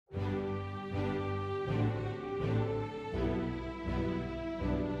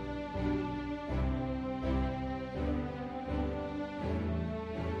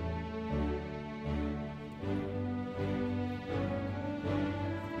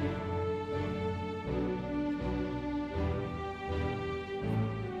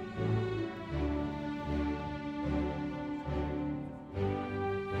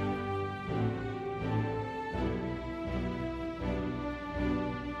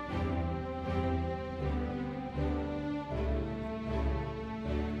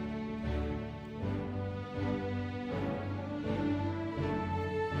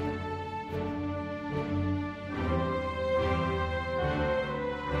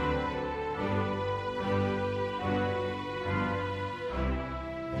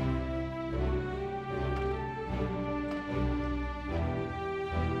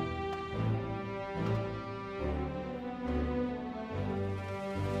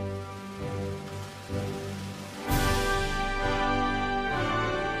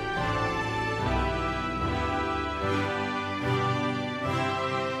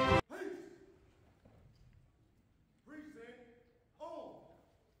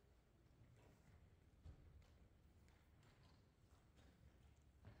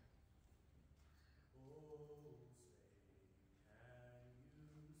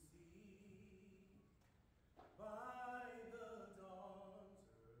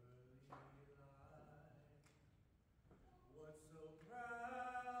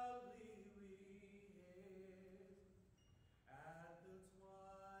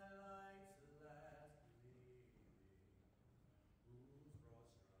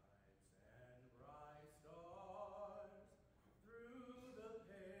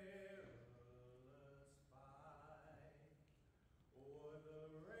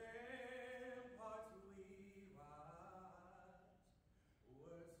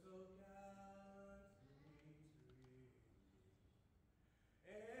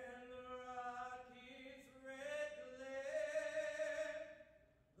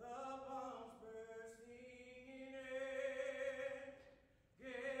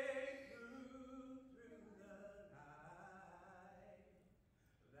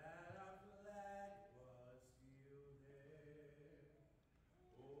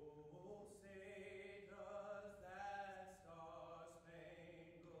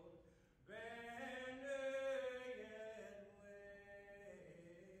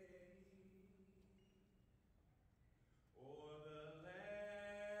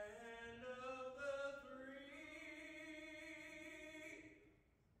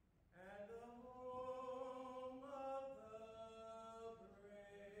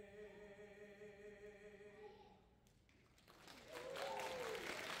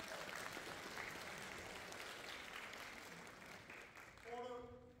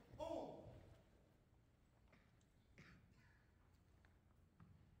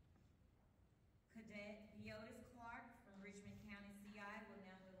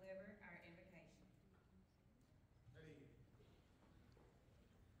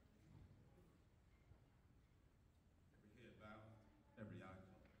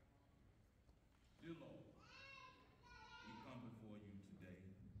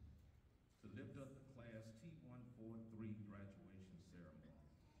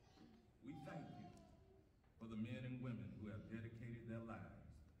men and women who have dedicated their lives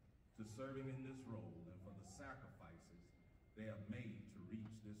to serving in this role and for the sacrifices they have made to reach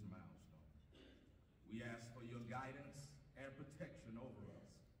this milestone. We ask for your guidance and protection over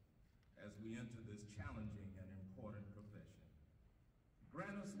us as we enter this challenging and important profession.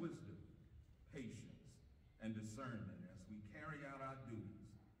 Grant us wisdom, patience, and discernment as we carry out our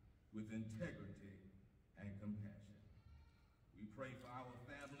duties with integrity and compassion. We pray for our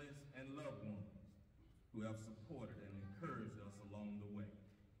families and loved ones who have supported and encouraged us along the way.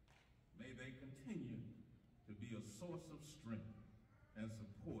 May they continue to be a source of strength and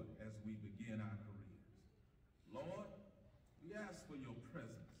support as we begin our careers. Lord, we ask for your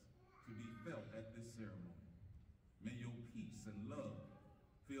presence to be felt at this ceremony. May your peace and love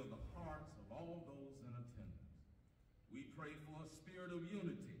fill the hearts of all those in attendance. We pray for a spirit of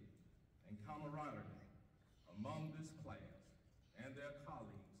unity and camaraderie among this class and their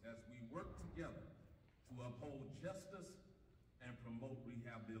colleagues as we work together to uphold justice and promote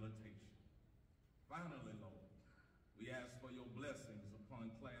rehabilitation. Finally, Lord, we ask for your blessings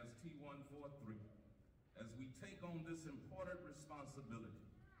upon Class T-143 as we take on this important responsibility.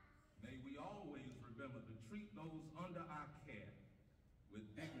 May we always remember to treat those under our care with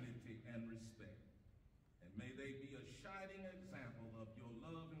dignity and respect. And may they be a shining example of your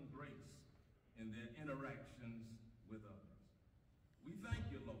love and grace in their interactions with others. We thank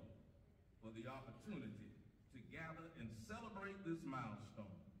you, Lord, for the opportunity to gather and celebrate this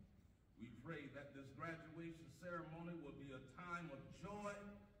milestone. We pray that this graduation ceremony will be a time of joy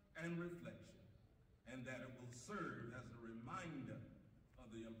and reflection, and that it will serve as a reminder of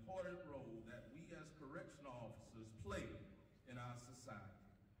the important role that we as correctional officers play in our society.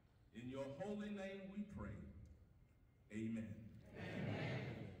 In your holy name we pray. Amen. Amen.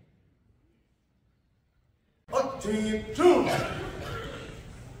 Attention!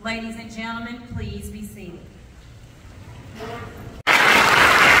 Ladies and gentlemen, please be seated.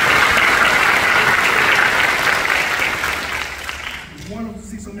 It's wonderful to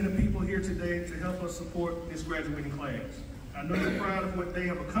see so many people here today to help us support this graduating class. I know you're proud of what they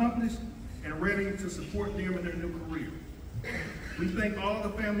have accomplished and ready to support them in their new career. We thank all the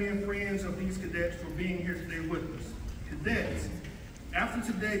family and friends of these cadets for being here today with us. Cadets, after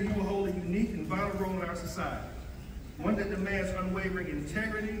today, you will hold a unique and vital role in our society, one that demands unwavering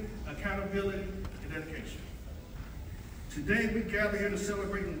integrity, accountability, and dedication. Today, we gather here to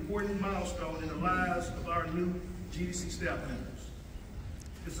celebrate an important milestone in the lives of our new GDC staff members.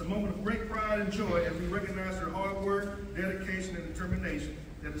 It's a moment of great pride and joy as we recognize their hard work, dedication, and determination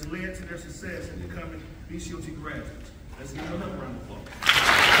that has led to their success in becoming BCOT graduates. Let's give them another round of applause.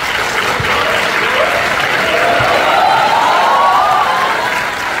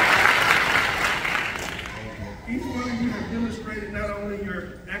 Each one of you has demonstrated not only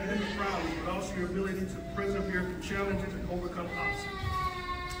your academic prowess, but also your ability to persevere through challenges and overcome obstacles.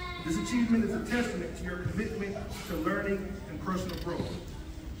 This achievement is a testament to your commitment to learning and personal growth.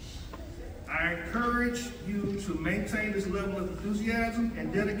 I encourage you to maintain this level of enthusiasm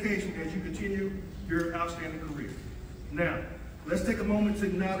and dedication as you continue your outstanding career. Now, let's take a moment to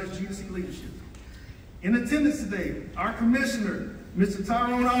acknowledge GDC leadership. In attendance today, our commissioner, Mr.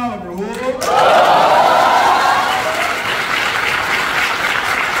 Tyrone Oliver.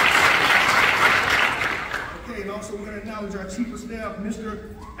 Okay, and also we're going to acknowledge our chief of staff,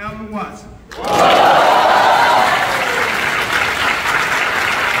 Mr. Alvin Watson.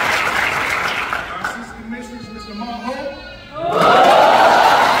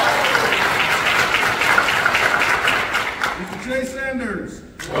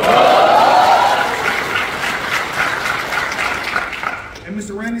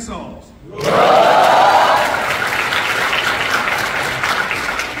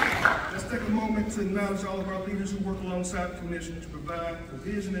 To provide the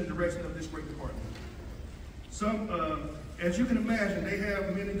vision and direction of this great department. As you can imagine, they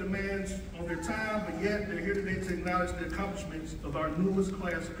have many demands on their time, but yet they're here today to acknowledge the accomplishments of our newest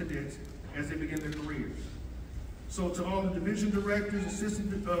class of cadets as they begin their careers. So to all the division directors, assistant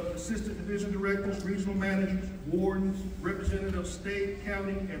division directors, regional managers, wardens, representatives of state,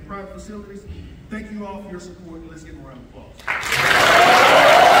 county, and private facilities, thank you all for your support, and let's give them a round of applause.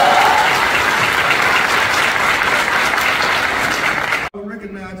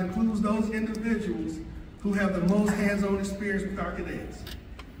 Recognize includes those individuals who have the most hands-on experience with our cadets.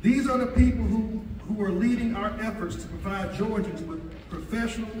 These are the people who are leading our efforts to provide Georgians with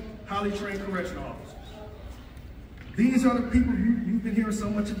professional, highly trained correctional officers. These are the people you've been hearing so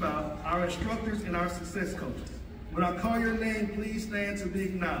much about, our instructors and our success coaches. When I call your name, please stand to be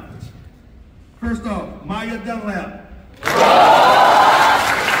acknowledged. First off, Maya Dunlap.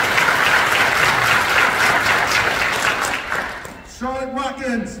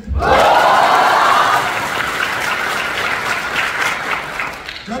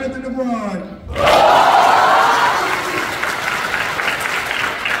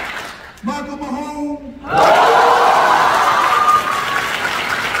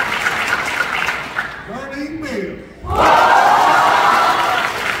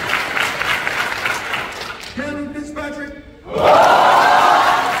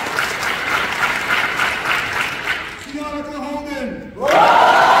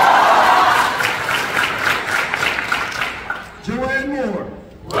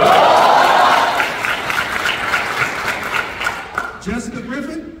 Jessica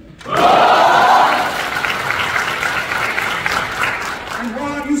Griffin. And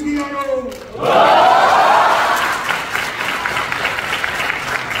Ron Usquiano.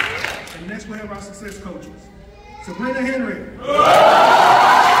 And next we have our success coaches. Sabrina Henry.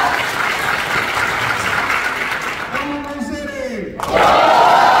 Elma Rossetti.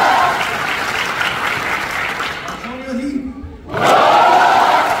 Antonia Heath.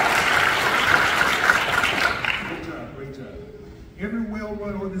 Great job. Every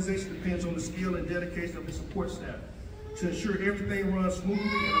well-run organization depends on the skill and dedication of the support staff to ensure everything runs smoothly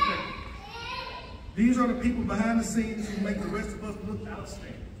and effectively. These are the people behind the scenes who make the rest of us look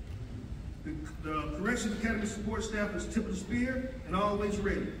outstanding. The Corrections Academy support staff is tip of the spear and always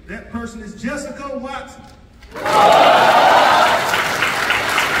ready. That person is Jessica Watson. All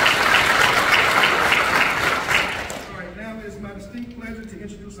right, now it is my distinct pleasure to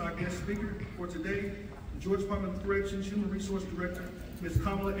introduce our guest speaker for today, the Georgia Department of Corrections Human Resource Director, Ms.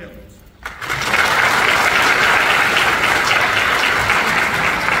 Kamala Edwards.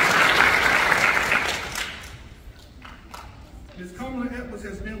 Ms. Kamala Edwards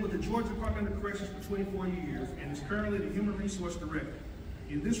has been with the Georgia Department of Corrections for 24 years and is currently the Human Resource Director.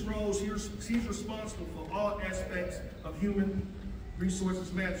 In this role, she's responsible for all aspects of human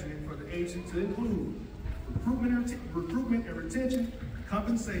resources management for the agency to include recruitment and retention,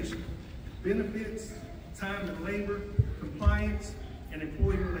 compensation, benefits, time and labor, compliance, and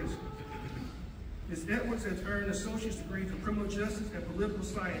employee relations. Ms. Edwards has earned associate's degrees in criminal justice and political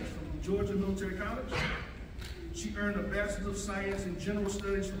science from Georgia Military College. She earned a Bachelor's of Science in General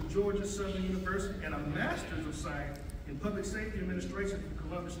Studies from Georgia Southern University and a Master's of Science in Public Safety Administration from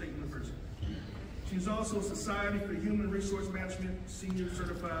Columbia State University. She's also a Society for Human Resource Management Senior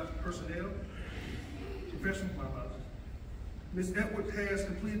Certified Personnel, Professional. Ms. Edwards has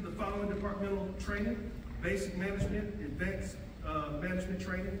completed the following departmental training: Basic Management, Advanced Management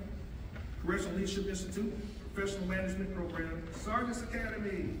Training, Correctional Leadership Institute, Professional Management Program, Sergeant's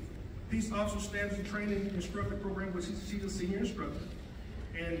Academy, Peace Officer Standards and Training Instructor Program, which she's a senior instructor,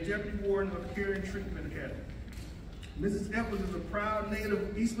 and Deputy Warden of Care and Treatment Academy. Mrs. Edwards is a proud native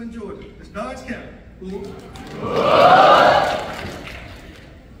of Eastman, Georgia. It's Dodge County.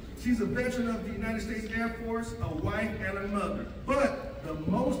 She's a veteran of the United States Air Force, a wife, and a mother. But the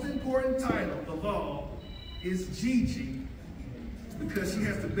most important title of all is Gigi, because she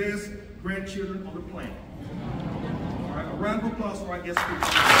has the best grandchildren on the planet. All right, a round of applause for our guest speaker.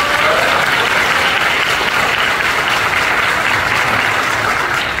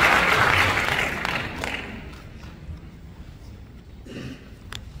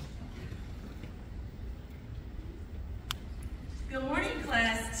 Good morning,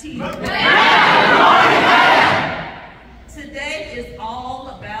 Class T. Today is all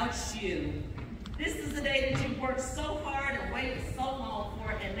about you. This is the day that you worked so hard and waited so long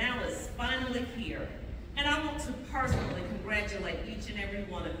for, and now it's finally here. And I want to personally congratulate each and every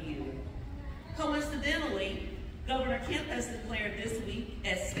one of you. Coincidentally, Governor Kemp has declared this week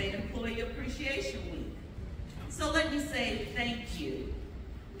as State Employee Appreciation Week. So let me say thank you.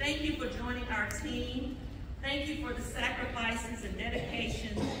 Thank you for joining our team. Thank you for the sacrifices and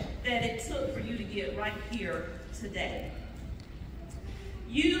dedication that it took for you to get right here today.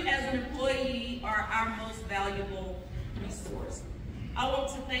 You as an employee are our most valuable resource. I want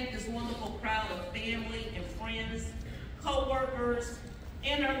to thank this wonderful crowd of family and friends, co-workers,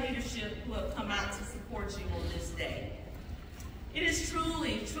 and our leadership who have come out to support you on this day. It is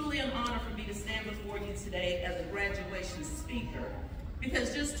truly, truly an honor for me to stand before you today as a graduation speaker,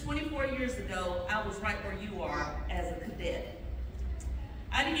 because just 24 years ago, I was right where you are as a cadet.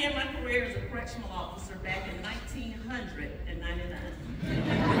 I began my career as a correctional officer back in 1999.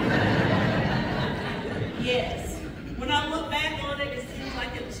 Yes, when I look back on it, it seems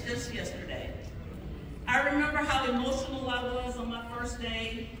like it was just yesterday. I remember how emotional I was on my first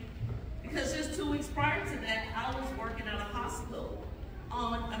day, because just 2 weeks prior to that, I was working at a hospital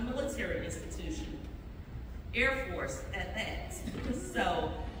on a military institution. Air Force at that.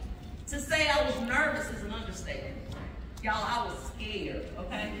 So, to say I was nervous is an understatement. Y'all, I was scared,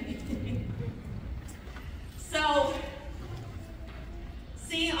 okay? So,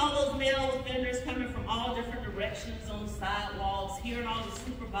 seeing all those male offenders coming from all different directions on the sidewalks, hearing all the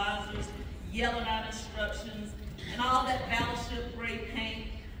supervisors yelling out instructions, and all that battleship gray paint,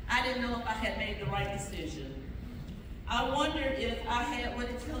 I didn't know if I had made the right decision. I wondered if I had what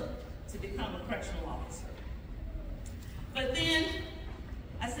it took to become a correctional officer. But then,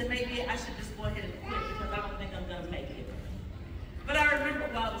 I said maybe I should just go ahead and quit because I don't think I'm gonna make it. But I remember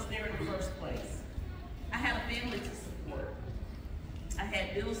why I was there in the first place. I had a family to support. I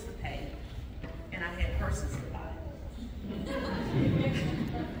had bills to pay, and I had purses to buy.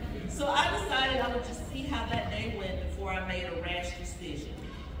 So I decided I would just see how that day went before I made a rash decision.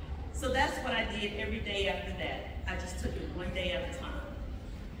 So that's what I did every day after that. I just took it one day at a time.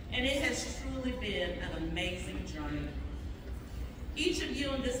 And it has truly been an amazing journey. Each of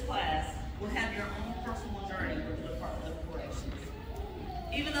you in this class will have your own personal journey with the Department of Corrections.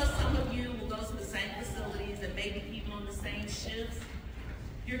 Even though some of you will go to the same facilities and maybe even on the same shifts,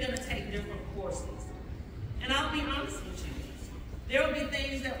 you're going to take different courses. And I'll be honest with you, there will be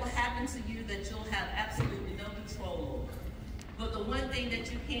things that will happen to you that you'll have absolutely no control over. But the one thing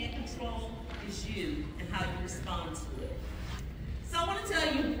that you can't control is you and how you respond to it. So I want to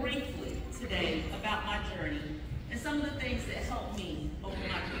tell you briefly today about my journey and some of the things that helped me over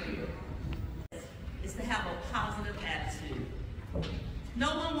my career. Is to have a positive attitude.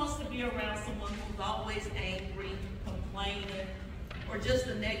 No one wants to be around someone who's always angry, complaining, or just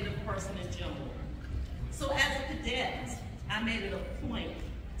a negative person in general. So as a cadet, I made it a point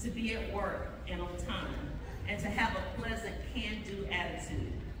to be at work and on time, and to have a pleasant can-do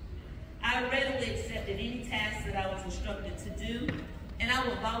attitude. I readily accepted any tasks that I was instructed to do, and I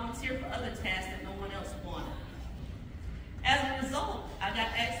would volunteer for other tasks that no one else wanted. As a result, I got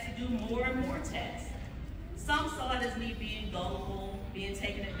asked to do more and more tasks. Some saw it as me being gullible, being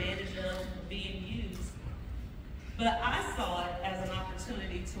taken advantage of, being used. But I saw it as an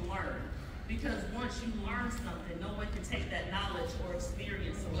opportunity to learn, because once you learn something, no one can take that knowledge or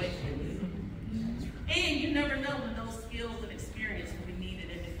experience away from you. And you never know when those skills and experience will be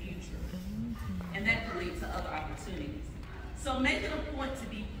needed in the future. And that could lead to other opportunities. So make it a point to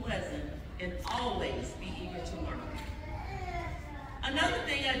be pleasant and always be eager to learn. Another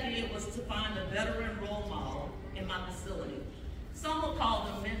thing I did was to find a veteran role model in my facility. Some will call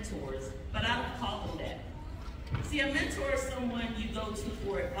them mentors, but I don't call them that. See, a mentor is someone you go to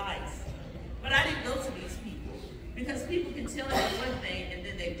for advice. But I didn't go to these people, because people can tell you one thing and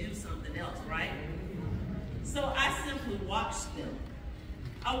then they do something else, right? So I simply watched them.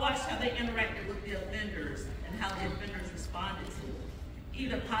 I watched how they interacted with the offenders and how the offenders responded to it,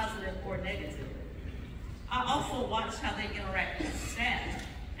 either positive or negative. I also watched how they interacted with staff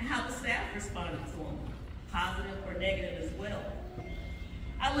and how the staff responded to them, positive or negative as well.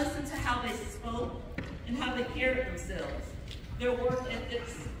 I listened to how they spoke and how they carried themselves, their work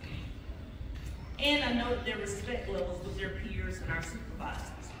ethics, and I noted their respect levels with their peers and our supervisors.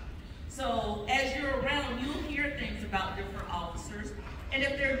 So as you're around, you'll hear things about different officers, and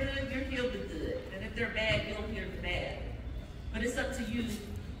if they're good, you'll hear the good, and if they're bad, you'll hear the bad. But it's up to you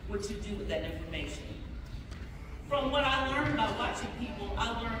what you do with that information. From what I learned by watching people,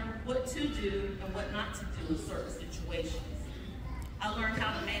 I learned what to do and what not to do in certain situations. I learned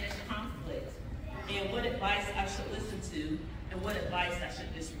how to manage conflict and what advice I should listen to and what advice I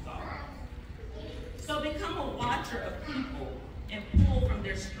should disregard. So become a watcher of people and pull from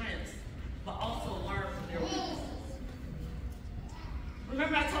their strengths, but also learn from their weaknesses.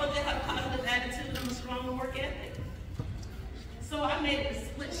 Remember I told you I had a positive attitude and a strong work ethic? So I made it a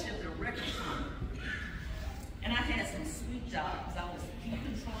split shift in record time. And I had some sweet jobs. I was key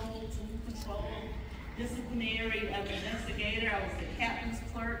control, tool control, disciplinary, I was an investigator, I was the captain's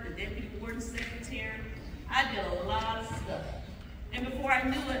clerk, the deputy warden secretary. I did a lot of stuff. And before I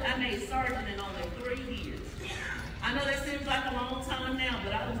knew it, I made sergeant in only 3 years. I know that seems like a long time now,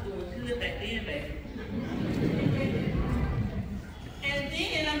 but I was doing good back then, baby. And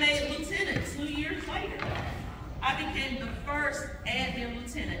then I made lieutenant 2 years later. I became the first admin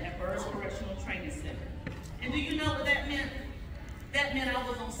lieutenant at Burris Correctional Training Center. And do you know what that meant? That meant I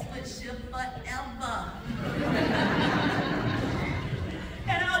was on split shift forever.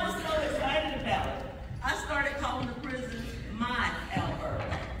 And I was so excited about it. I started calling the prison my Albert.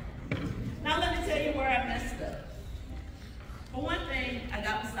 Now let me tell you where I messed up. For one thing, I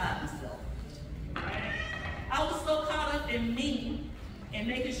got beside myself. Right? I was so caught up in me and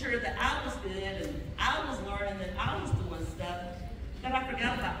making sure that I was good and I was learning and I was doing stuff that I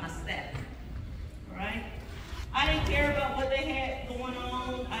forgot about my staff. Right? I didn't care about what they had going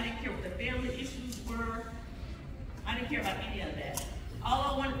on. I didn't care what the family issues were. I didn't care about any of that.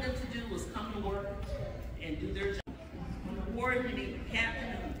 All I wanted them to do was come to work and do their job. When the warden and the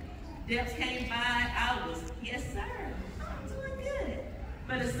captain and Dept came by, I was, yes sir, I'm doing good.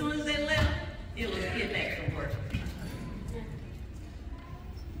 But as soon as they left, it was get back to work.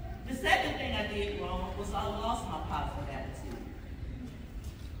 The second thing I did wrong was I lost my positive attitude.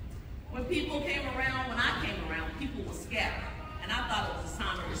 When people came around, when I came around, people were scattered. And I thought it was a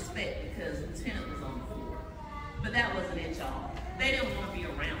sign of respect because the lieutenant was on the floor. But that wasn't it, y'all. They didn't want to be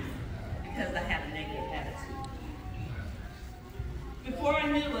around me because I had a negative attitude. Before I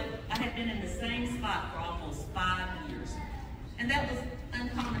knew it, I had been in the same spot for almost 5 years. And that was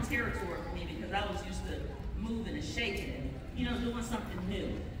uncommon territory for me because I was used to moving and shaking and, doing something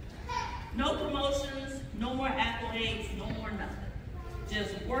new. No promotions, no more accolades, no more nothing.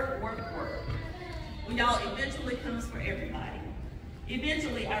 Just work, work, work. Well, y'all, eventually comes for everybody.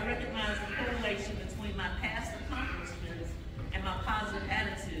 Eventually, I recognized the correlation between my past accomplishments and my positive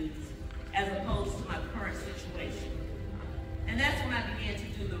attitudes as opposed to my current situation. And that's when I began to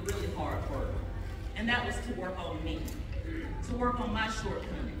do the really hard work. And that was to work on me, to work on my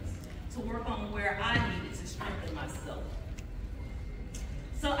shortcomings, to work on where I needed to strengthen myself.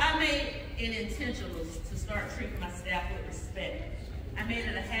 So I made it intentional to start treating my staff with respect. I made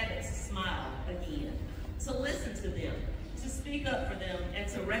it a habit to smile again, to listen to them, to speak up for them, and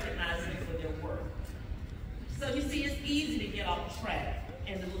to recognize them for their work. So you see, it's easy to get off track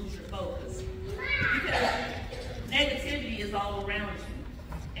and to lose your focus because negativity is all around you,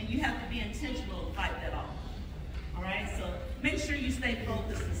 and you have to be intentional to fight that off. All right, so make sure you stay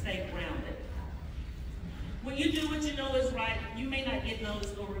focused and stay grounded. When you do what you know is right, you may not get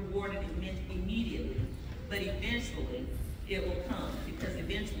noticed or rewarded immediately, but eventually it will come, because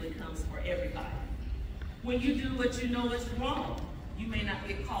eventually it comes for everybody. When you do what you know is wrong, you may not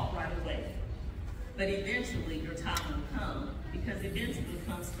get caught right away, but eventually your time will come, because eventually it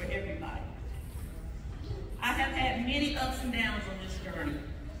comes for everybody. I have had many ups and downs on this journey,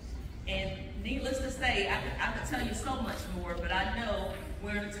 and needless to say, I could tell you so much more, but I know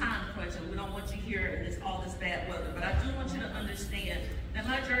we're in a time crunch and we don't want you here in all this bad weather. But I do want you to understand that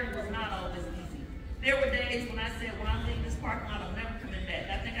my journey was not always easy. There were days when I said, when I leave this parking lot, I'm never coming back.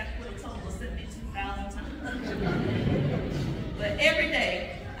 I think I quit a total of 72,000 times. But every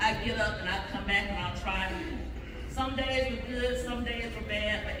day, I get up and I come back and I'll try again. Some days were good, some days were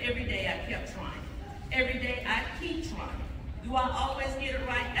bad, but every day I kept trying. Every day I keep trying. Do I always get it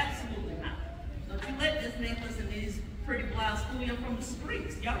right? Absolutely not. Don't you let this necklace and these pretty blouse fool you from the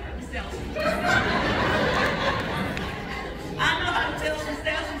streets. Y'all heard me sell some stuff. I know how to sell some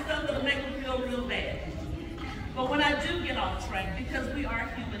stuff that'll make them feel real bad. But when I do get off track, because we are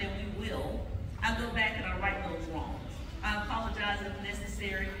human and we will, I go back and I right those wrongs. I apologize if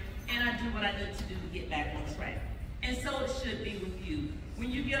necessary, and I do what I need to do to get back on track. And so it should be with you. When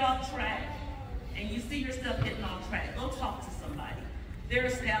you get off track and you see yourself getting off track, go talk to somebody. There are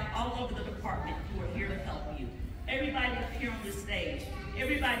staff all over the department who are here to help you. Everybody up here on the stage,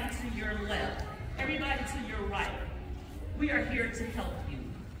 everybody to your left, everybody to your right. We are here to help you.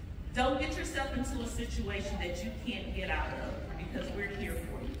 Don't get yourself into a situation that you can't get out of, because we're here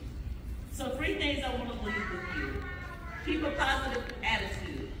for you. So 3 things I want to leave with you. Keep a positive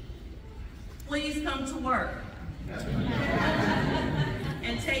attitude. Please come to work.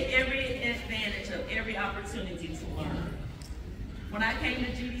 And take every advantage of every opportunity to learn. When I came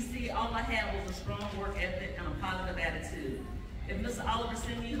to GDC, all I had was a strong work ethic and a positive attitude. If Mr. Oliver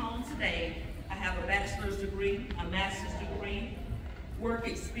sent me home today, I have a bachelor's degree, a master's degree, work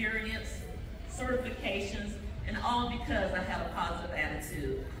experience, certifications, and all because I have a positive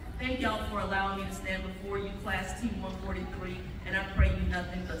attitude. Thank y'all for allowing me to stand before you, class T-143, and I pray you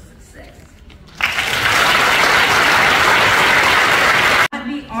nothing but success. It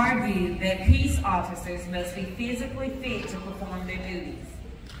be argued that peace officers must be physically fit to perform their duties.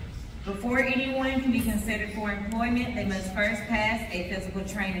 Before anyone can be considered for employment, they must first pass a physical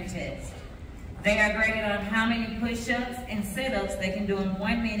training test. They are graded on how many push-ups and sit-ups they can do in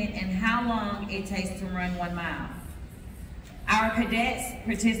 1 minute and how long it takes to run 1 mile. Our cadets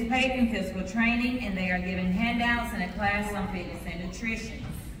participate in physical training, and they are given handouts in a class on fitness and nutrition.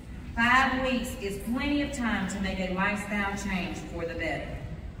 5 weeks is plenty of time to make a lifestyle change for the better.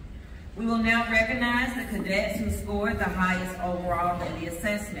 We will now recognize the cadets who scored the highest overall in the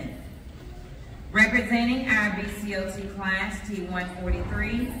assessment. Representing our BCOT class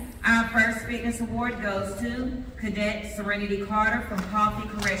T-143, our first fitness award goes to Cadet Serenity Carter from Coffee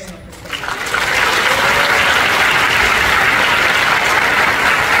Correctional Facility.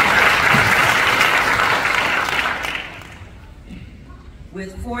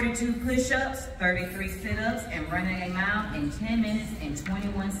 With 42 push-ups, 33 sit-ups, and running a mile in 10 minutes and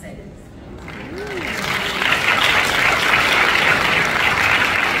 21 seconds.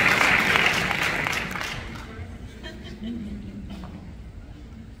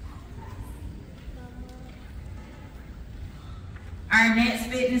 Our next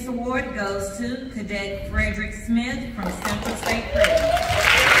fitness award goes to Cadet Frederick Smith from Central State Prison.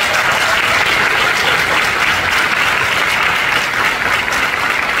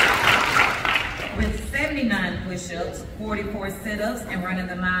 With 79 push-ups, 44 sit-ups, and running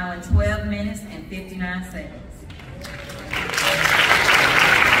the mile in 12 minutes and 59 seconds.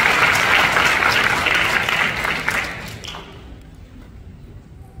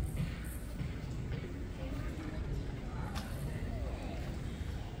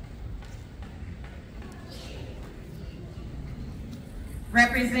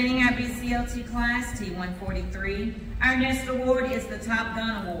 Representing our BCLT class, T-143, our next award is the Top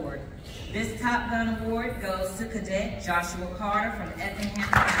Gun Award. This Top Gun Award goes to Cadet Joshua Carter from Effingham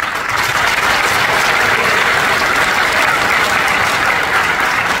County.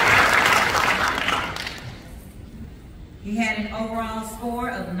 He had an overall score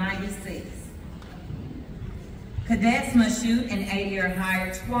of 96. Cadets must shoot an 80 or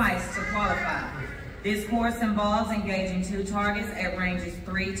higher twice to qualify. This course involves engaging 2 targets at ranges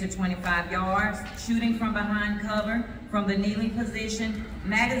 3 to 25 yards, shooting from behind cover, from the kneeling position,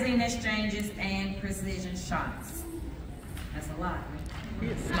 magazine exchanges, and precision shots. That's a lot.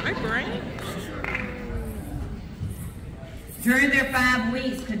 My brain. During their 5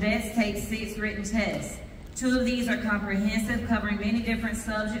 weeks, cadets take 6 written tests. 2 of these are comprehensive, covering many different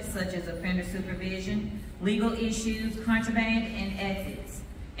subjects such as offender supervision, legal issues, contraband, and ethics.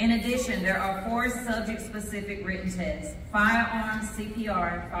 In addition, there are 4 subject-specific written tests: firearms,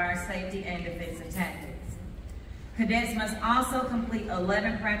 CPR, fire safety, and defensive tactics. Cadets must also complete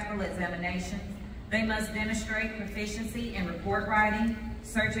 11 practical examinations. They must demonstrate proficiency in report writing,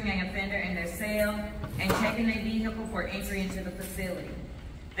 searching an offender in their cell, and checking a vehicle for entry into the facility.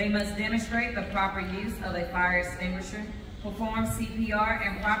 They must demonstrate the proper use of a fire extinguisher, perform CPR,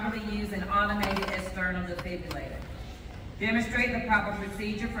 and properly use an automated external defibrillator. Demonstrate the proper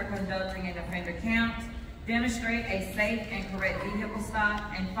procedure for conducting an offender count, demonstrate a safe and correct vehicle stop,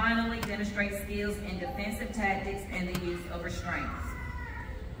 and finally demonstrate skills in defensive tactics and the use of restraints.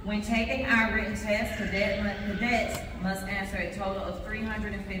 When taking our written test, cadets must answer a total of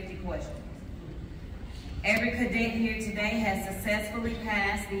 350 questions. Every cadet here today has successfully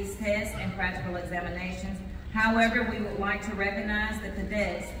passed these tests and practical examinations. However, we would like to recognize the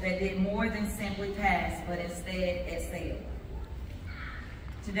cadets that did more than simply pass, but instead excelled.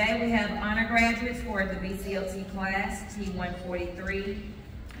 Today we have honor graduates for the BCLT class, T-143.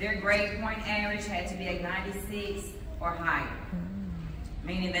 Their grade point average had to be a 96 or higher,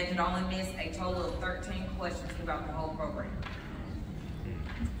 meaning they could only miss a total of 13 questions throughout the whole program.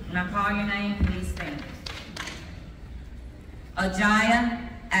 When I call your name, please stand. Ajaya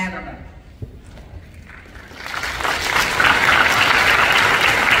Agrabah.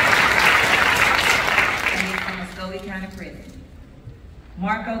 County Prison.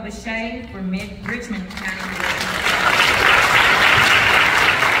 Marco Bechet from Richmond County Prison.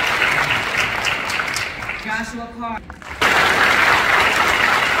 Joshua Carter.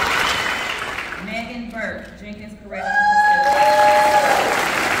 Megan Burke, Jenkins Correctional Facility.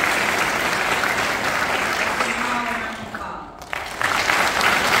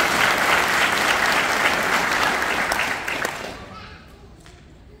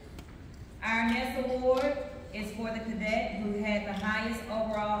 Our next award is for the cadet who had the highest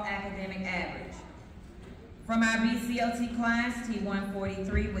overall academic average. From our BCLT class,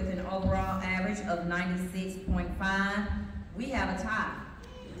 T-143, with an overall average of 96.5, we have a tie.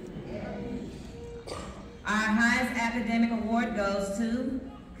 Our highest academic award goes to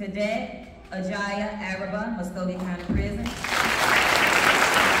Cadet Ajaya Agrabah, Muskogee County Prison.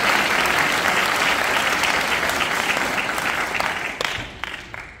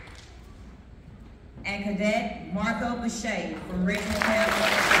 And Cadet Marco Bechet from Richmond County.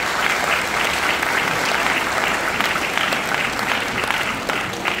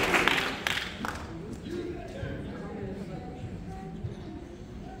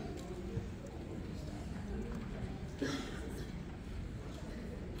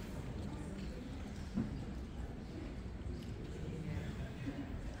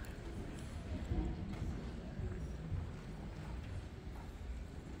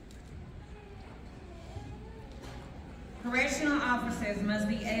 Correctional officers must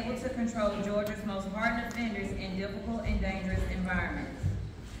be able to control Georgia's most hardened offenders in difficult and dangerous environments.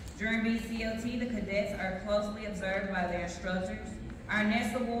 During BCLT, the cadets are closely observed by their instructors. Our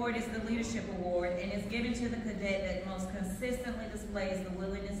next award is the Leadership Award and is given to the cadet that most consistently displays the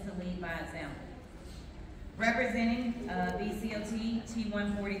willingness to lead by example. Representing BCLT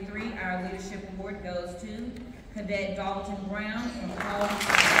T-143, our Leadership Award goes to Cadet Dalton Brown from Colorado.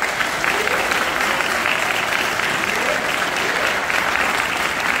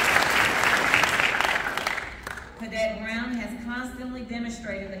 Cadet Brown has constantly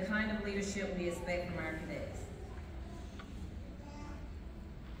demonstrated the kind of leadership we expect from our cadets.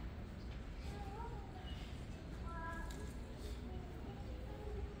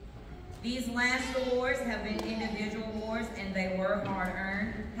 These last awards have been individual awards and they were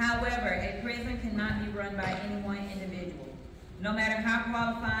hard-earned. However, a prison cannot be run by any one individual. No matter how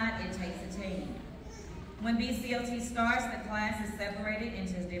qualified, it takes a team. When BCLT starts, the class is separated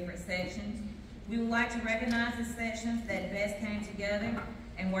into different sections. We would like to recognize the sections that best came together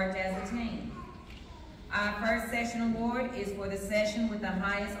and worked as a team. Our first session award is for the session with the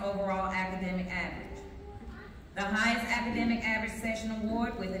highest overall academic average. The highest academic average session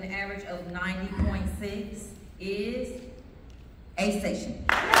award with an average of 90.6 is A session.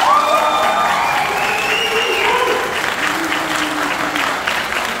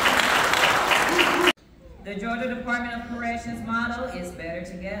 The Georgia Department of Corrections motto is Better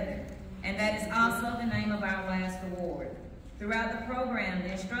Together, and that is also the name of our last award. Throughout the program,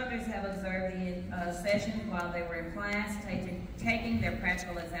 the instructors have observed the sessions while they were in class, taking their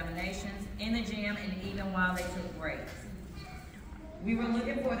practical examinations in the gym, and even while they took breaks. We were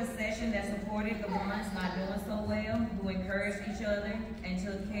looking for the session that supported the ones not doing so well, who encouraged each other and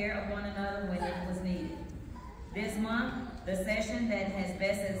took care of one another when it was needed. This month, the session that has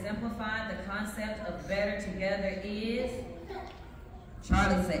best exemplified the concept of better together is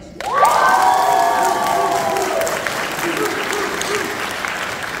Charlie session.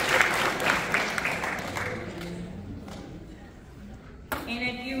 In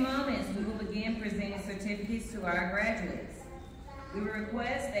a few moments, we will begin presenting certificates to our graduates. We will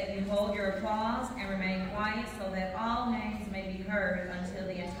request that you hold your applause and remain quiet so that all names may be heard until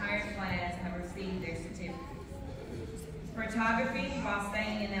the entire class have received their certificates. Photography while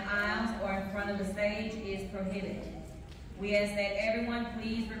standing in the aisles or in front of the stage is prohibited. We ask that everyone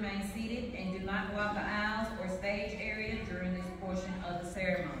please remain seated and do not block the aisles or stage area during this portion of the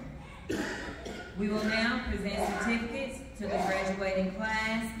ceremony. We will now present certificates to the graduating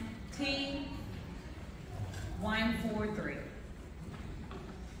class T-143.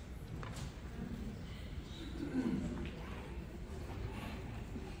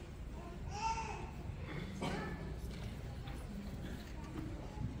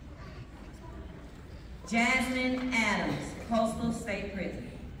 Jasmine Adams, Coastal State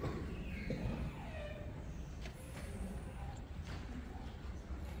Prison.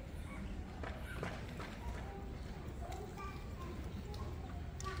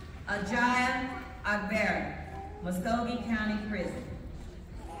 Ajaya Agbera, Muskogee County Prison.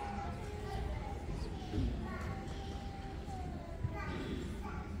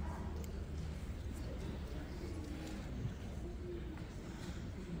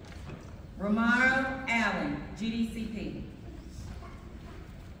 Romaro Allen, GDCP.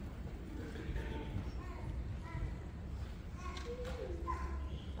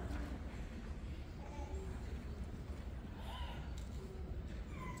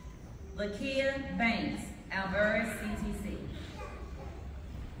 Lakia Banks, Alvarez, CTC.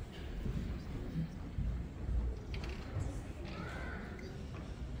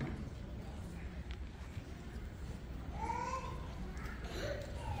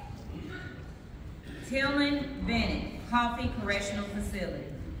 Tillman Bennett, Coffee Correctional Facility.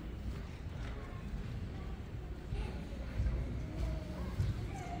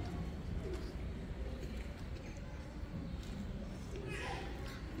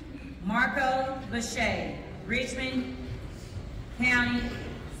 Marco Boucher, Richmond County,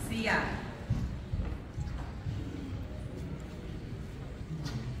 CI.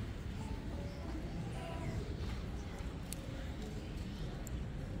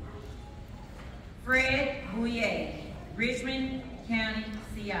 Fred Bouillet, Richmond County,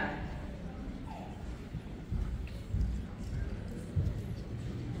 CI.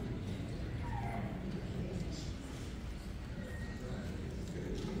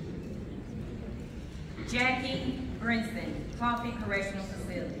 Jackie Brinston, Coffee Correctional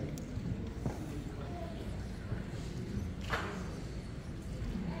Facility.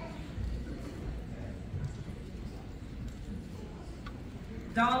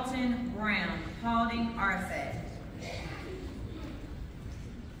 Dalton Brown, Paulding, RSAC.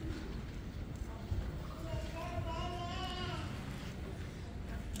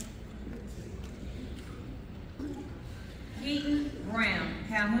 Keaton Brown,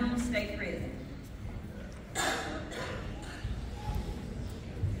 Calhoun State Prison.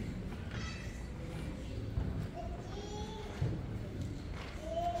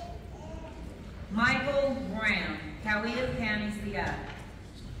 Michael Brown, Coweta County, CI.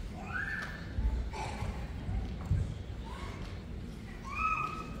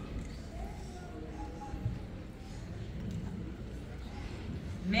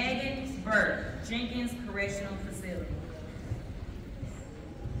 Megan Burke, Jenkins Correctional Facility.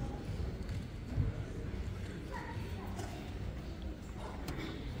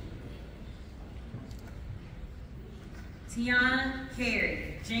 Tiana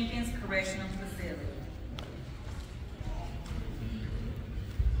Carey, Jenkins Correctional Facility.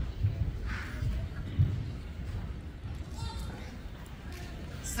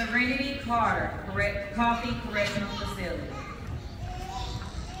 Serenity Carter, Coffee Correctional Facility.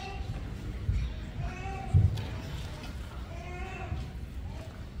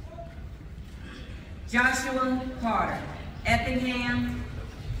 Joshua Carter, Effingham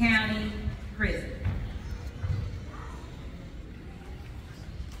County Prison.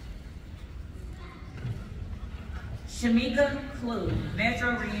 Shamika Clue,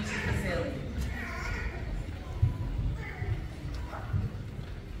 Metro Reentry Facility.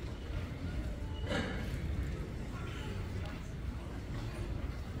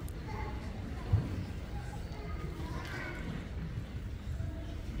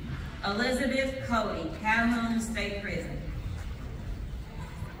 Elizabeth Cody, Calhoun State Prison.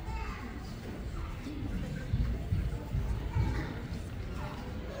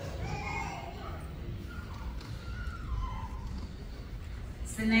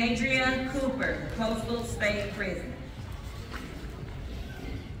 Sinadria Cooper, Coastal State Prison.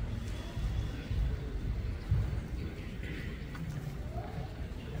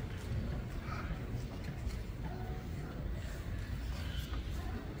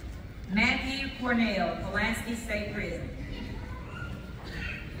 Matthew Cornell, Pulaski State Prison.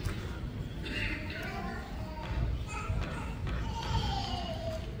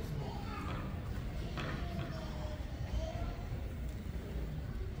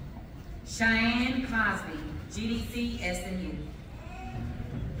 Cheyenne Cosby, GDC SMU.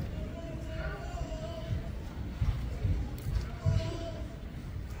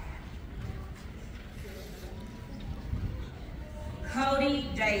 Cody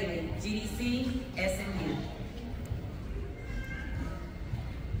Daly, GDC SMU.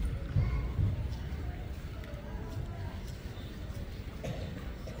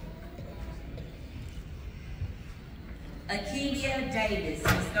 Akedia Davis,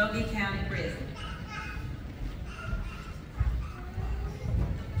 Muskogee County Prison.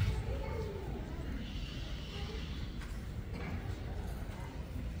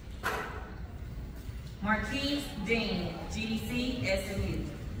 Marquise Dean, GDC SMU.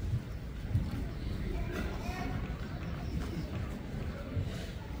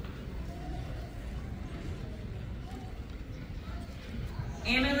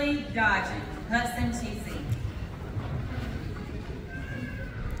 Emily Dodgen, Hudson TC.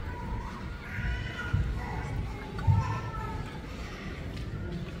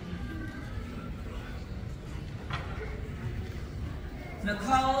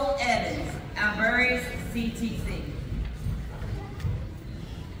 Nicole Evans, Albury's CTC.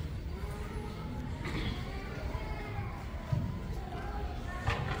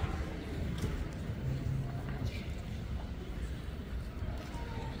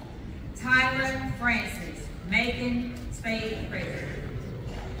 Tyler Francis, Macon State Prison.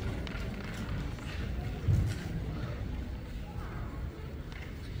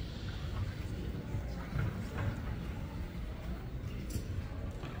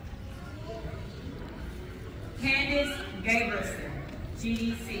 Candace Gabrielson,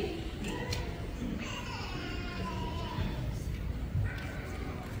 GDC.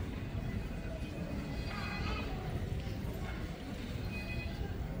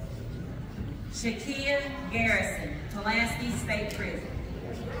 Shakia Garrison, Pulaski State Prison.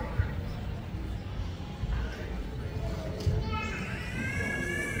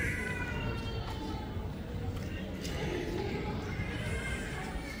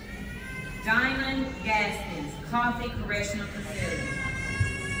 Diamond Gaskins, Coffee Correctional Facility.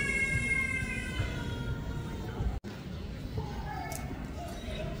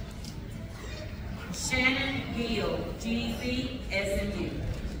 Shannon Gill, GDC SMU.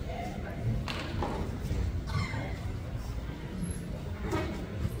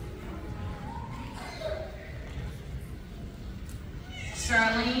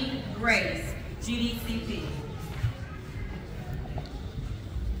 Charlene Grace, GDCP.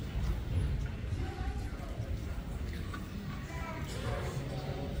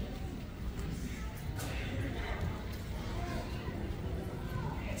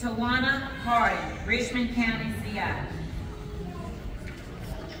 Tawana Harding, Richmond County, CI.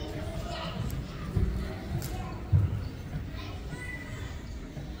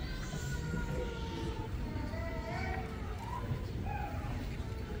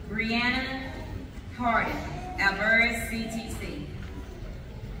 Brianna Harding, Albury's CTC.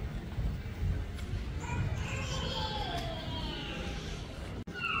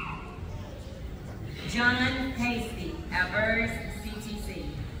 John Hasty, Albury's CTC.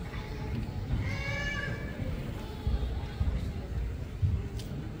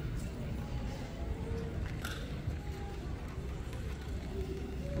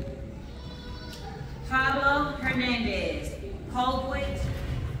 Pablo Hernandez, Colquitt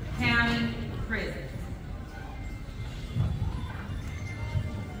County Prison.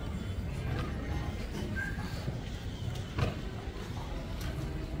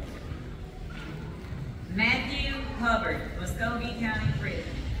 Hubbard, Muskogee County Prison.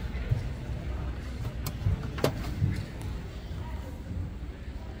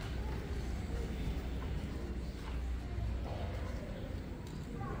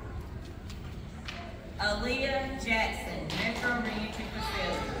 Aaliyah Jackson, Metro Reentry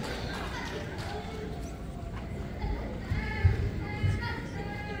Facility.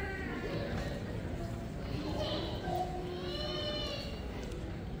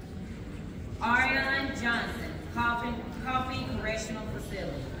 Ariane Johnson, Coffee Correctional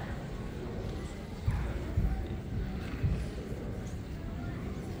Facility.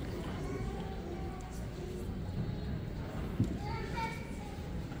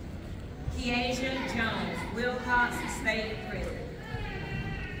 Keasia Jones, Wilcox State Prison.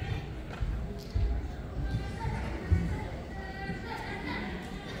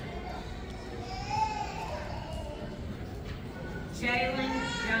 Jalen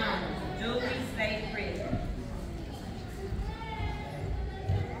Jones, Dooley State Prison.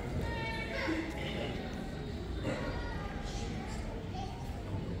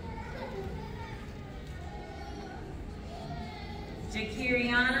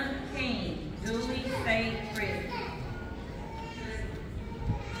 Jakiriana King, Dooley State Prison.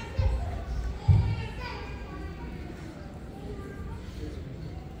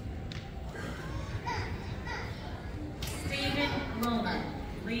 Stephen Luna,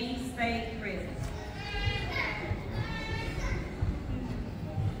 Lee State Prison.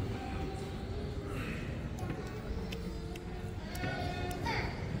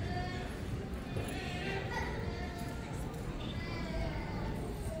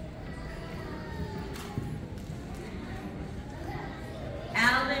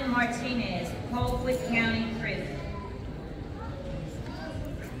 Alvin Martinez, Colquitt County Prison.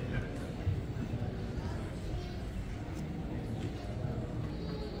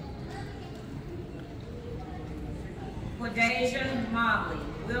 Quadasia Mobley,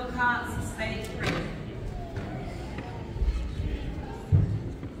 Wilcox State Prison.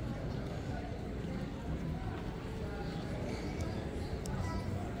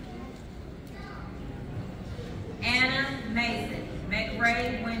 Anna Mason,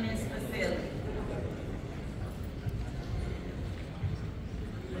 McRae Women's Facility.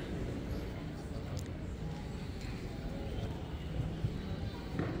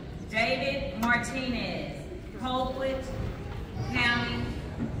 David Martinez, Colquitt County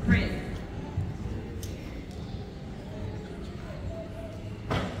Prison.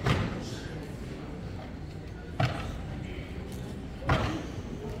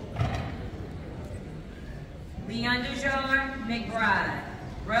 Leondajar McBride,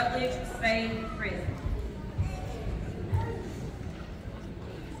 Rutledge State Prison.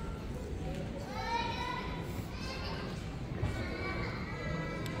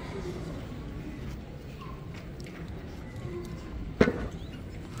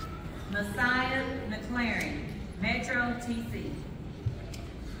 Messiah McLaren, Metro TC.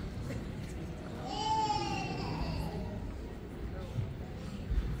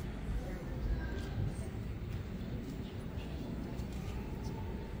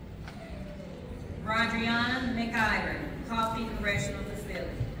 Rodriana McIver, Coffee Correctional Facility.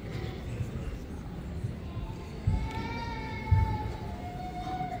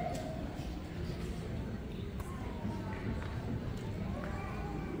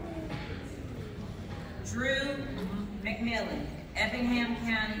 Drew McMillan, Effingham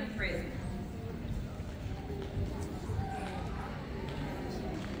County Prison.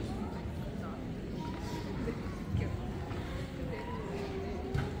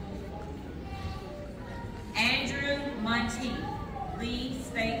 Andrew Monteith, Lee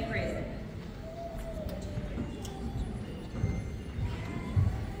State Prison.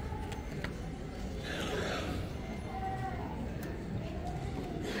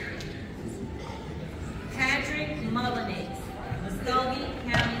 Patrick Mullenix,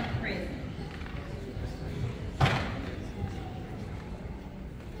 Muskogee County Prison.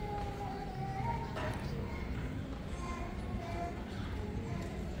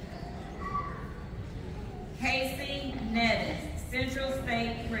 Casey Nevins, Central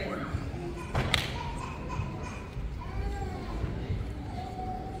State Prison.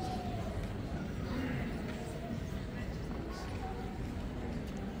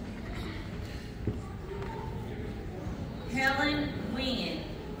 Helen Wynn,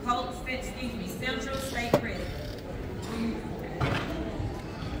 Central State Prison.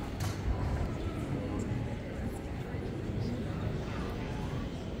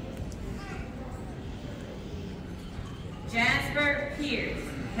 Jasper Pierce,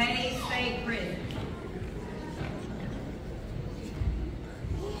 Hayes State Prison.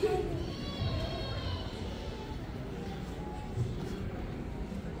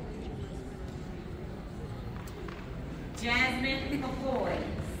 McCoy,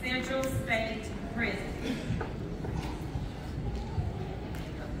 Central State Prison.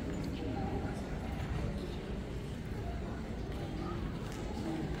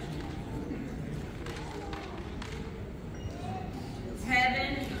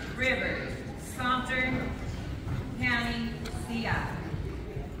 Tevin Rivers, Sumter County, CI.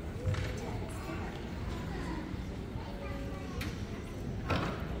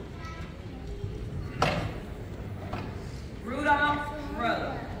 Rudolph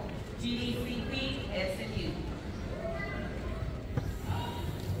Rowe, GDCP, SMU.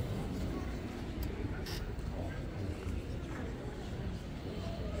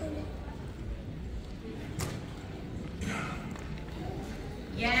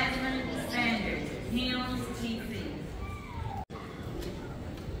 Yasmin Sanders, Hills, TC.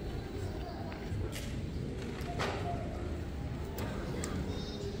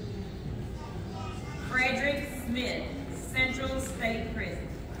 Frederick Smith, Central State Prison.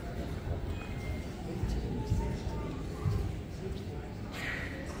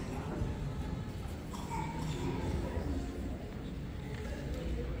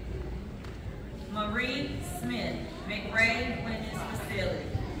 Marie Smith, McRae Women's Facility.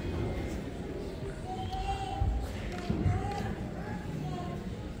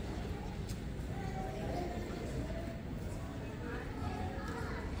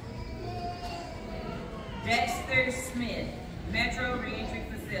 Dexter Smith, Metro Reentry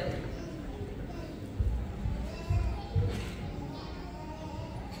Facility.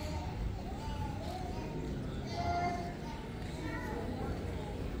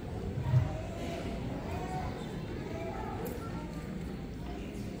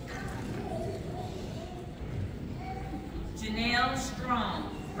 Janelle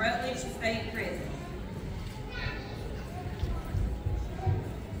Strong, Rutledge State Prison.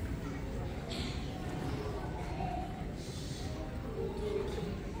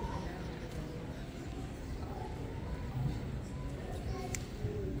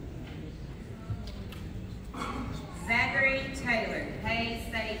 Zachary Taylor, Hayes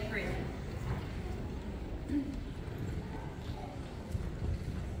State Prison.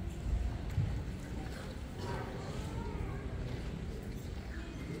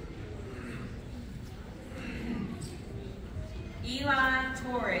 Eli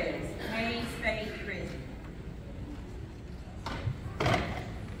Torres, Hayes State Prison.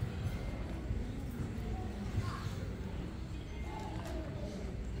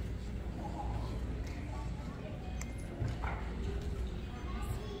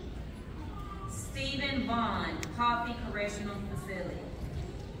 Stephen Vaughn, Coffee Correctional Facility.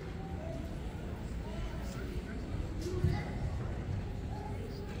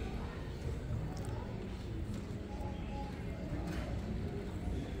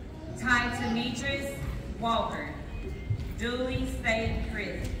 Ty Demetrius Walker, Dooley State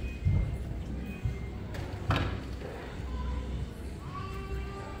Prison.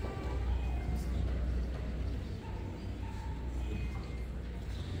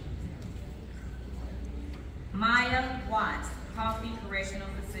 Maya Watts, Coffee Correctional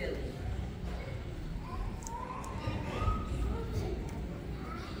Facility.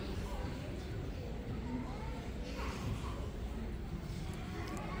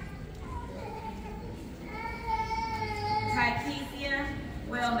 Tykesia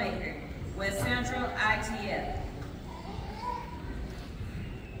Wellmaker, West Central ITF.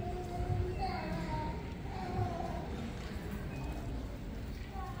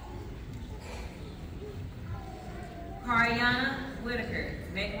 Kariana Whitaker,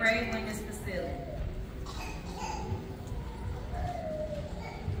 McRae Women's Facility.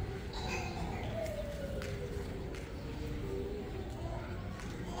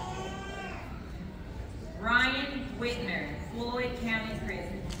 Ryan Whitner, Floyd County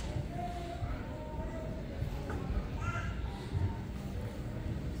Prison.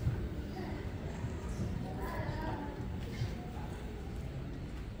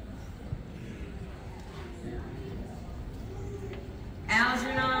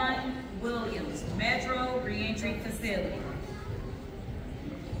 Algernon Williams, Metro Reentry Facility.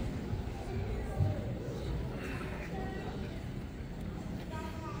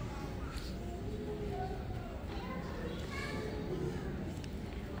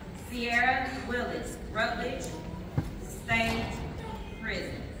 Sierra Willis, Rutledge State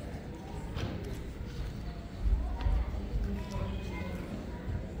Prison.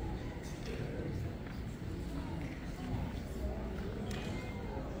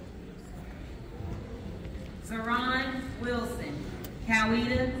 Zeron Wilson,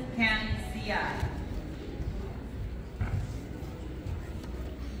 Coweta County CI.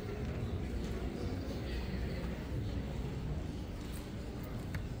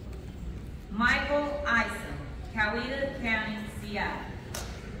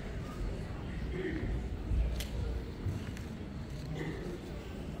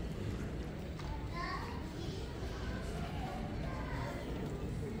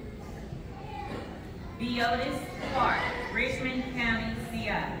 Theodis Clark, Richmond County,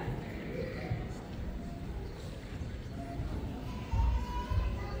 CI.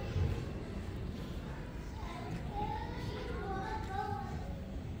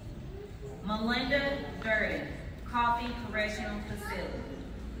 Melinda Durden, Coffee Correctional Facility.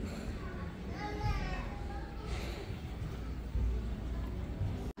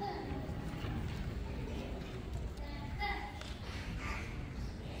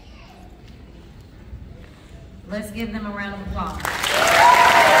 Let's give them a round of applause.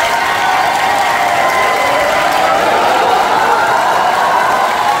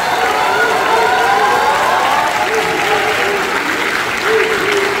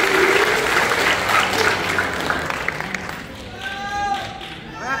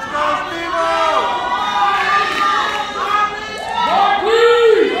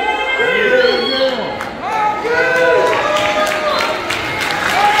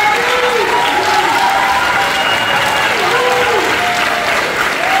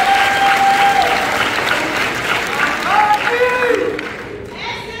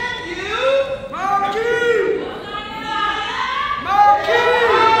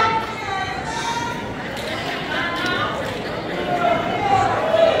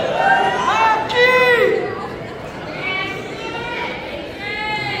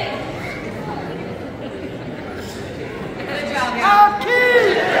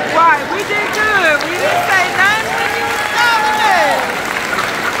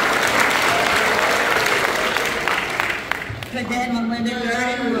 Cadet Melinda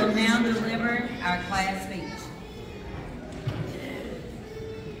Durden will now deliver our class speech.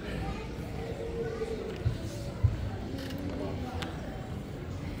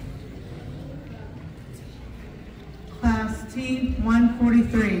 Class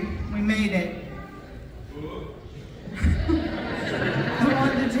T-143, we made it. I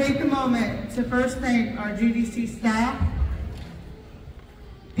wanted to take a moment to first thank our GDC staff,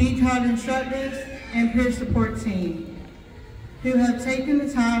 DTOD instructors, and peer support team, who have taken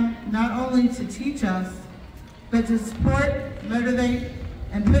the time not only to teach us, but to support, motivate,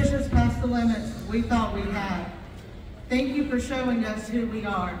 and push us past the limits we thought we had. Thank you for showing us who we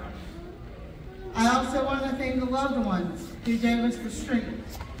are. I also want to thank the loved ones who gave us the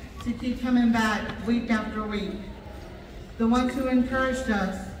strength to keep coming back week after week, the ones who encouraged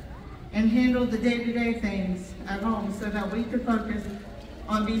us and handled the day-to-day things at home so that we could focus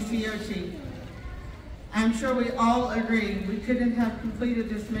on BCOT. I'm sure we all agree we couldn't have completed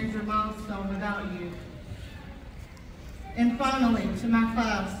this major milestone without you. And finally, to my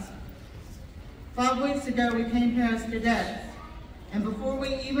class, 5 weeks ago we came here as cadets, and before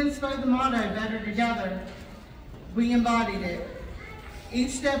we even spoke the motto, Better Together, we embodied it.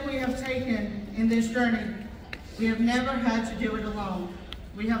 Each step we have taken in this journey, we have never had to do it alone.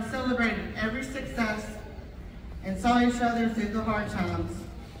 We have celebrated every success and saw each other through the hard times.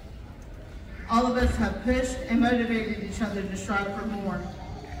 All of us have pushed and motivated each other to strive for more.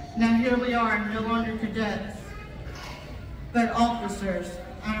 Now here we are, no longer cadets, but officers.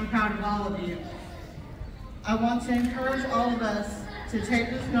 I am proud of all of you. I want to encourage all of us to take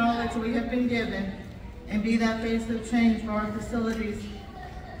this knowledge we have been given and be that face of change for our facilities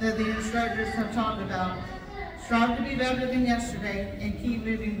that the instructors have talked about. Strive to be better than yesterday and keep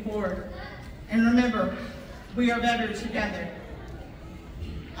moving forward. And remember, we are better together.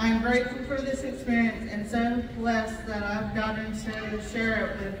 I am grateful for this experience and so blessed that I've gotten to share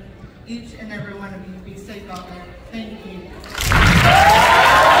it with each and every one of you. Be safe out there. Thank you.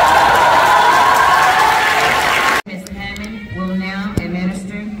 Ms. Hammond will now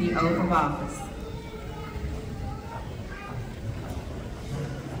administer the oath of office.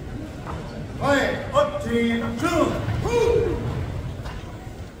 Flag up, 10, 2,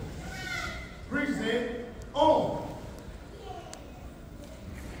 Reset on.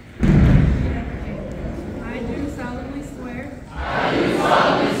 I do solemnly swear I do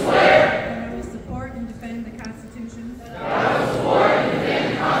solemnly swear that I will support and defend the Constitution that I will support and defend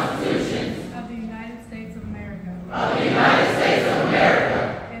the Constitution of the United States of America of the United States of America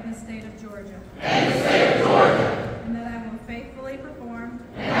and the state of Georgia, and the state of Georgia, and that I will faithfully perform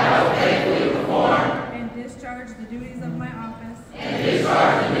and I will faithfully perform and discharge the duties of my office and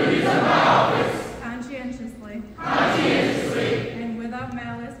discharge the duties of my office conscientiously conscientiously and without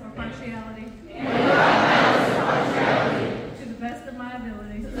malice or partiality, and without malice or partiality, to the best of my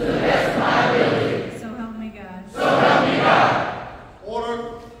ability. to the best of my ability. So help me God. So help me God.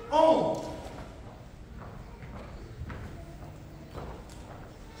 Order on.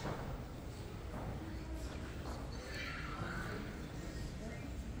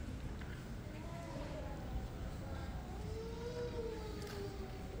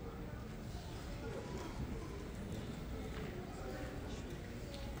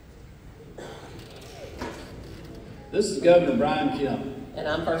 This is Governor Brian Kemp. And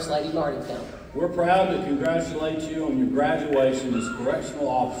I'm First Lady Marty Kemp. We're proud to congratulate you on your graduation as correctional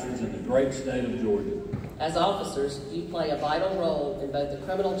officers in the great state of Georgia. As officers, you play a vital role in both the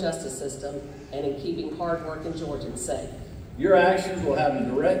criminal justice system and in keeping hard-working Georgians safe. Your actions will have a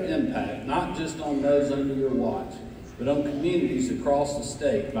direct impact not just on those under your watch, but on communities across the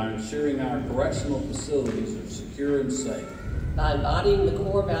state by ensuring our correctional facilities are secure and safe. By embodying the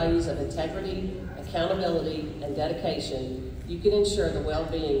core values of integrity, accountability, and dedication, you can ensure the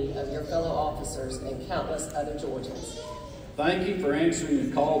well-being of your fellow officers and countless other Georgians. Thank you for answering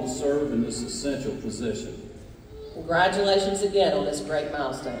the call to serve in this essential position. Congratulations again on this great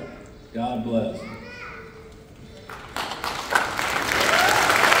milestone. God bless.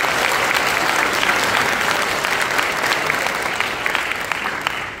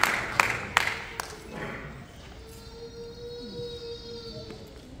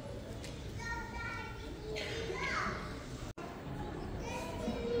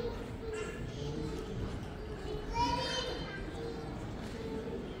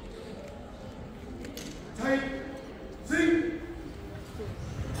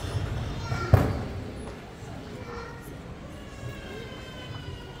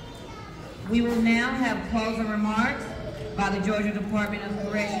 We will now have closing remarks by the Georgia Department of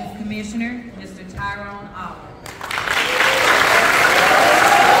Corrections Commissioner, Mr. Tyrone Oliver.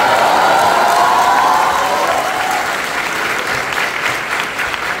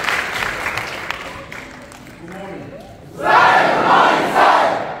 Good morning. Good morning, sir.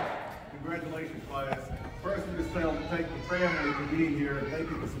 Congratulations, class. First, we just thank the family for being here and thank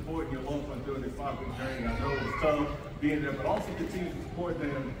you for supporting your loved ones during this 5-week journey. I know it was tough being there, but also continue to support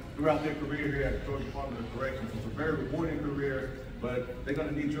them throughout their career here at the Georgia Department of Corrections. It's a very rewarding career, but they're going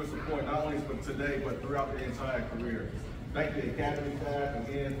to need your support not only for today, but throughout their entire career. Thank the Academy staff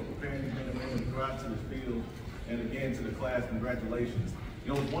again for preparing these men and women to go out to the field, and again to the class, congratulations.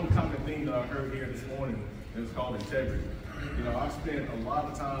 You know, one common theme that I heard here this morning is called integrity. You know, I've spent a lot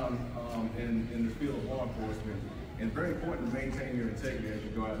of time in the field of law enforcement, and it's very important to maintain your integrity as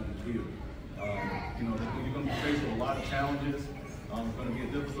you go out in the field. You know, you're going to be faced with a lot of challenges. It's going to be a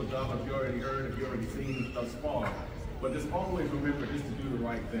difficult job, if you already heard, if you already seen thus far. But just always remember just to do the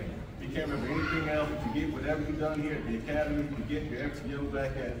right thing. If you can't remember anything else, if you get whatever you've done here at the academy, if you get your FTO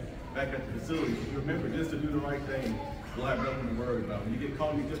back at the facility, if you remember just to do the right thing, you'll have nothing to worry about. When you get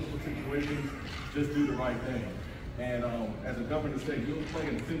caught in these difficult situations, just do the right thing. And as a governor of the state, you'll play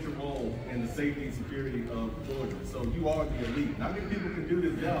an essential role in the safety and security of Georgia. So you are the elite. Not many people can do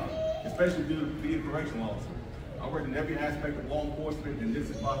this job, especially due to being a correctional officer. I work in every aspect of law enforcement, and this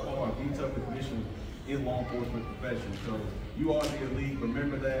is by far the toughest mission in law enforcement profession. So you are the elite.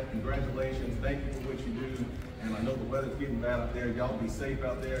 Remember that. Congratulations. Thank you for what you do. And I know the weather's getting bad out there. Y'all be safe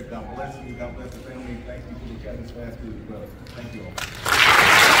out there. God bless you. God bless the family. Thank you for the academy staff too, brother. Thank you all.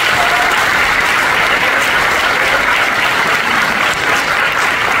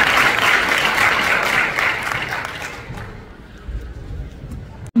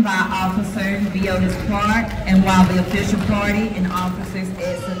 By Officer Violas Clark, and while the official party and officers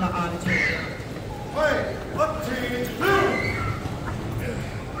exit the auditorium. Play, up, team, two.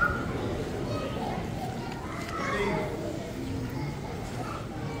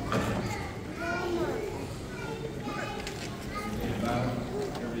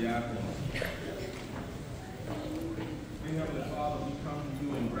 Every afternoon. Dear Heavenly Father, we come to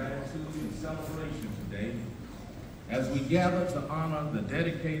you in gratitude and celebration today as we gather to honor the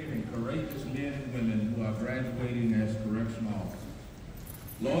dedicated and courageous men and women who are graduating as correctional officers.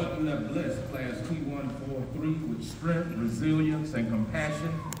 Lord, you have blessed Class T-143 with strength, resilience, and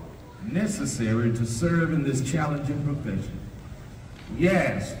compassion necessary to serve in this challenging profession. We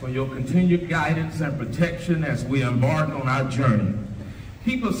ask for your continued guidance and protection as we embark on our journey.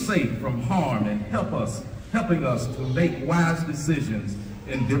 Keep us safe from harm and helping us to make wise decisions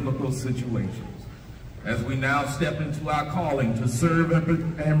in difficult situations. As we now step into our calling to serve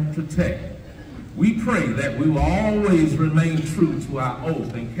and protect, we pray that we will always remain true to our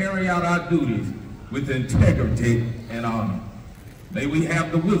oath and carry out our duties with integrity and honor. May we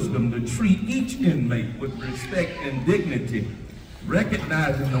have the wisdom to treat each inmate with respect and dignity,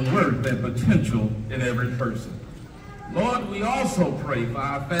 recognizing the worth and potential in every person. Lord, we also pray for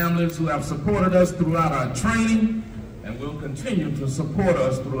our families who have supported us throughout our training and will continue to support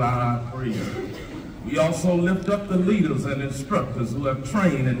us throughout our career. We also lift up the leaders and instructors who have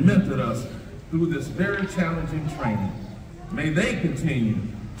trained and mentored us through this very challenging training. May they continue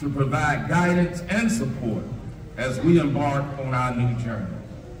to provide guidance and support as we embark on our new journey.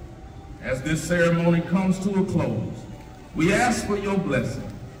 As this ceremony comes to a close, we ask for your blessing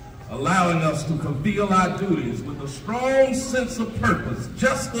allowing us to fulfill our duties with a strong sense of purpose,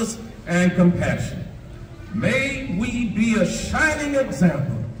 justice, and compassion. May we be a shining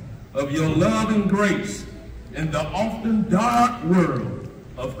example of your love and grace in the often dark world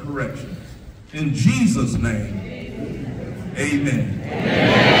of corrections. In Jesus' name, amen.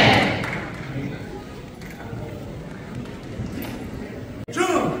 Amen.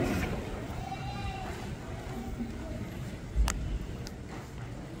 John!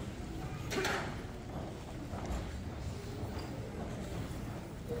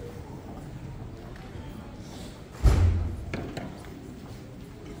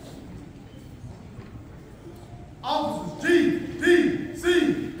 Officers G, D,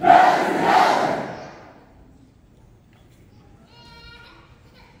 C.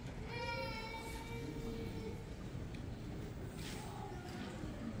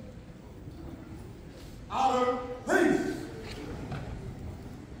 Order, please.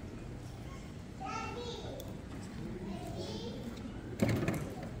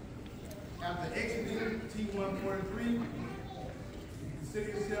 After exiting T-143, consider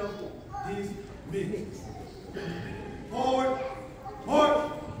yourself